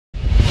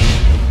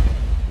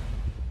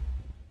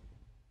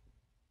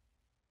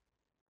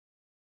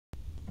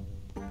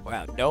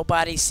Wow,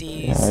 nobody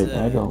sees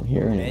I don't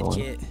hear anyone.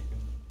 medkit.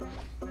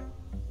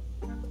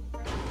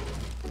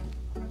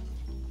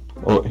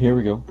 Oh, here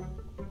we go.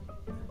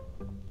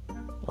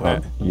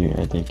 Alright.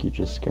 I think you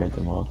just scared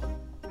them off.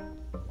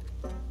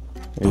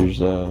 There's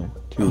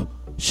two.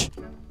 Shh.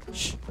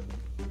 Shh.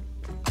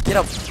 Get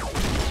him.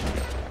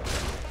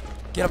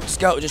 Get him. Just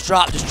go. Just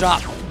drop. Just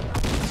drop.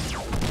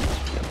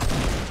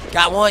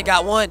 Got one.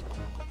 Got one.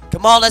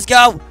 Come on. Let's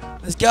go.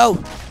 Let's go.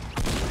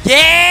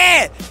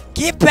 Yeah!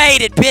 Get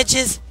baited,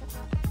 bitches.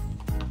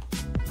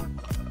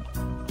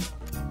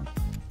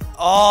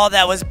 Oh,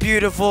 that was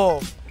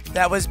beautiful.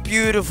 That was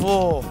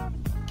beautiful.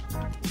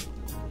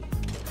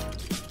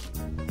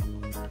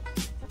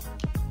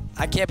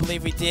 I can't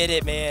believe we did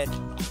it, man.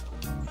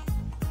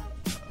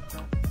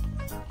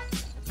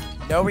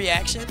 No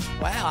reaction?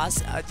 Wow,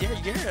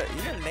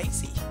 you're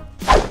lazy.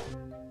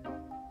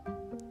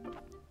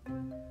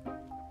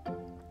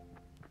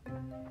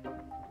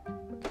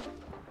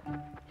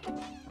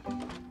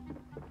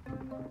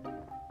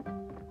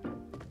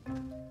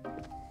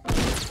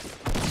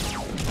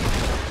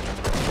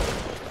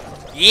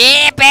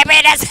 Yeah, baby,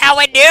 that's how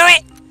we do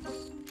it.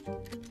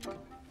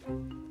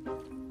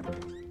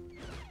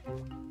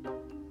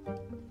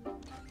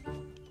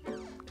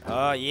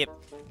 Oh, yep.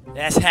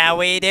 That's how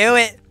we do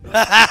it.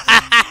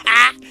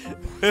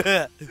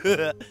 Yeah,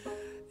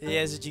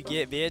 that's what you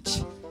get,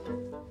 bitch.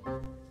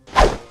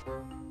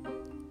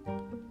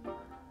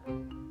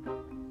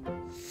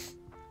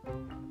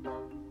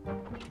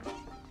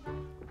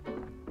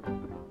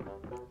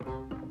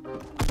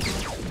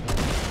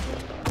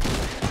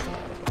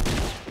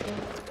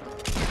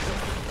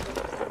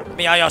 Give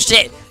me all your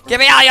shit. Give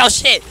me all your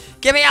shit.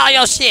 Give me all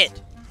your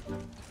shit.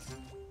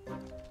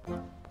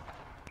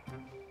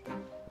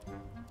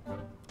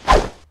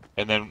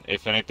 And then,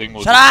 if anything,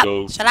 we'll Shut just up!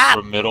 go Shut up!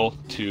 from middle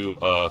to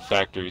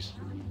factories.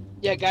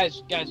 Yeah,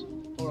 guys,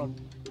 hold on.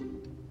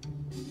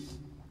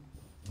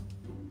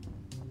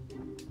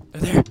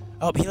 Over there.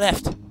 Oh, he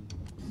left.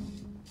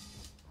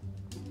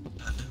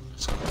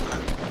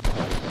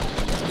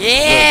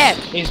 Yeah!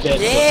 He's dead.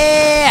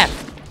 Yeah!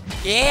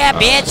 Yeah,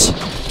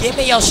 bitch! Give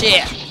me your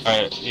shit.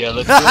 Alright, yeah,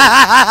 let's go.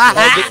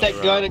 Get that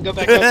gun and go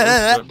back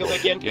up. Go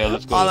back in. Yeah,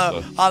 let's go.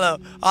 Hollow, hollow,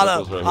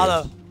 hollow, Circle's right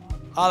hollow.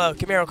 Hollow,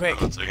 come here real quick.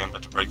 One second, I'm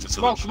about to break this.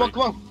 Come on, come on,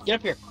 come on. Get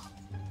up here.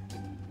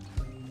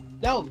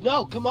 No,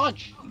 no, come on.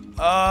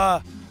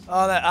 I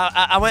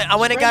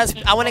went and got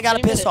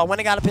a pistol. I went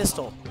and got a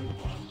pistol.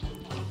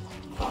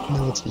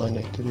 No, it's my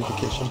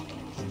notification.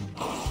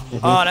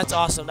 Oh, that's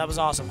awesome. That was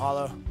awesome,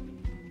 Hollow.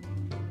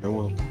 I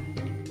will.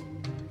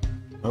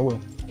 I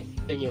will.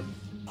 Thank you.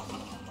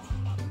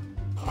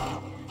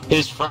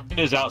 His friend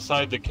is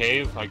outside the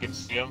cave. I can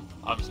see him.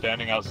 I'm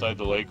standing outside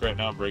the lake right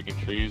now, breaking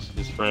trees.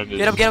 His friend is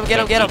Get him, get him, get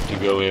him, get him.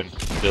 to go in.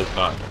 Does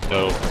not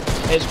know.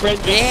 His friend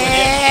just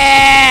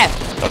Yeah!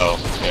 Oh,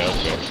 yeah,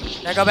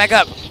 okay. Now go back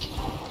up.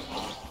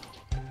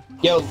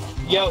 Yo.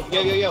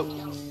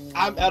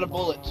 I'm out of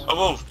bullets. Oh,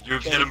 whoa, you're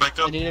hitting back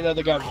I up? need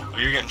another gun. Oh,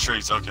 you're getting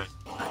trees, okay.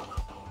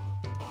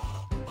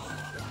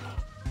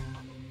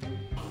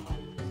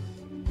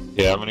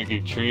 Yeah, I'm gonna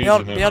get trees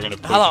Build, and then build. we're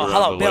gonna push Hello, around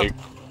hello, the build. lake.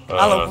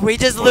 Hello,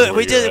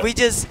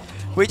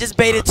 we just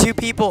baited 2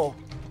 people.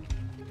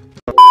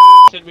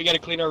 Said we gotta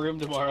clean our room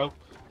tomorrow.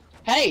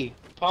 Hey,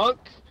 punk.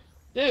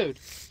 Dude.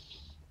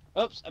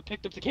 Oops, I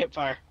picked up the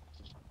campfire.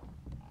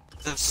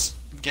 Let's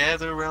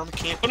gather around the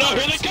camp. Oh no,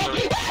 here they come!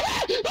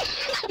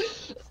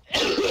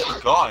 Oh,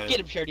 God. Get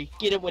him, Shirty.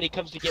 Get him when he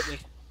comes to get me.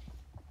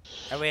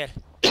 I win.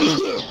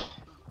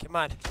 Come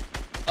on.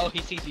 Oh, he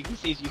sees you, he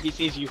sees you, he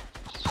sees you.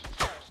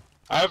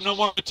 I have no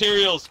more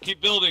materials.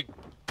 Keep building.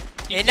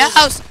 He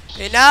knows!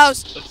 He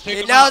knows! Let's take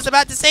He him knows out.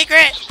 about the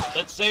secret!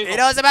 Let's save He him.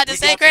 knows about the We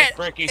got secret! this,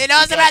 Bricky. He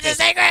knows We got about the this.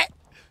 secret!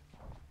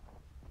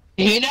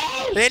 He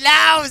knows! He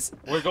knows!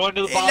 We're going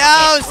to the He bottom.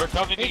 knows! We're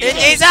coming to you He-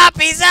 guys. He's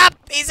up! He's up!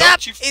 He's Don't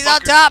up! you He's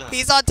on fuckers top! stop.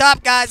 He's on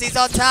top, guys! He's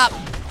on top!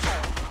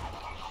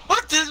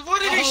 What did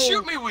he Oh.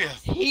 shoot me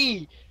with?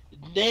 He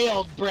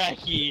nailed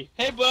Bracky.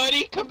 Hey,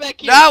 buddy, come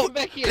back here. No! Come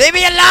back here. Leave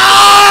me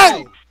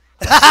alone!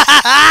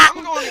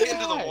 I'm going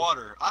into the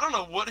water. I don't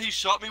know what he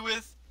shot me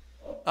with.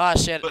 Oh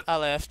shit, But- I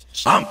left.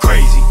 I'm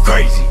crazy,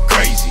 crazy,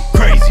 crazy,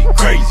 crazy,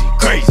 crazy,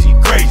 crazy,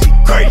 crazy,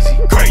 crazy,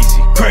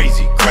 crazy,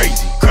 crazy,